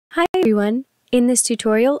everyone! In this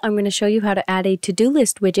tutorial, I'm going to show you how to add a to-do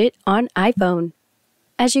list widget on iPhone.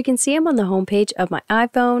 As you can see, I'm on the home page of my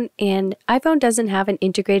iPhone, and iPhone doesn't have an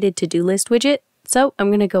integrated to-do list widget, so I'm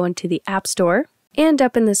going to go into the App Store, and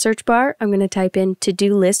up in the search bar, I'm going to type in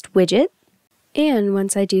to-do list widget. And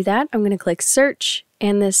once I do that, I'm going to click search,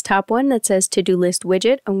 and this top one that says to-do list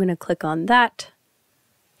widget, I'm going to click on that,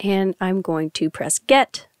 and I'm going to press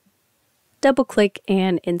get, double click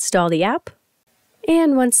and install the app.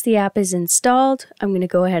 And once the app is installed, I'm going to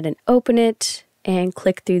go ahead and open it and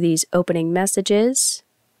click through these opening messages.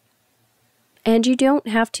 And you don't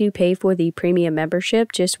have to pay for the premium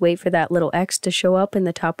membership, just wait for that little X to show up in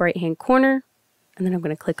the top right hand corner, and then I'm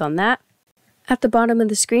going to click on that. At the bottom of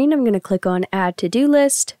the screen, I'm going to click on Add To-Do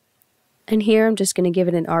List, and here I'm just going to give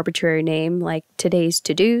it an arbitrary name like Today's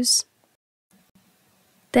To-Dos.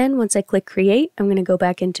 Then once I click Create, I'm going to go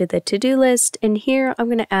back into the to-do list, and here I'm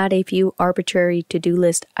going to add a few arbitrary to-do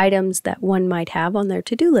list items that one might have on their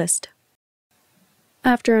to-do list.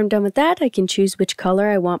 After I'm done with that, I can choose which color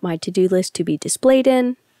I want my to-do list to be displayed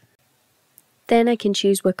in. Then I can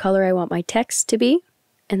choose what color I want my text to be,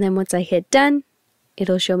 and then once I hit Done,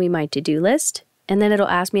 it'll show me my to-do list, and then it'll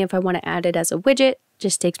ask me if I want to add it as a widget.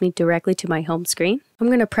 Just takes me directly to my home screen. I'm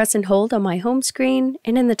going to press and hold on my home screen,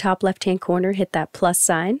 and in the top left hand corner hit that plus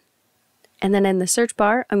sign, and then in the search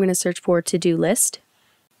bar I'm going to search for to-do list.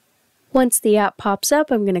 Once the app pops up,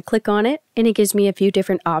 I'm going to click on it, and it gives me a few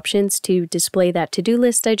different options to display that to-do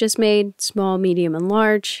list I just made, small, medium, and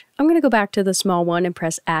large. I'm going to go back to the small one and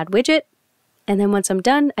press add widget, and then once I'm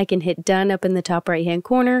done I can hit done up in the top right hand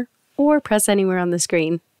corner or press anywhere on the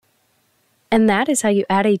screen. And that is how you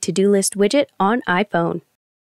add a to-do list widget on iPhone.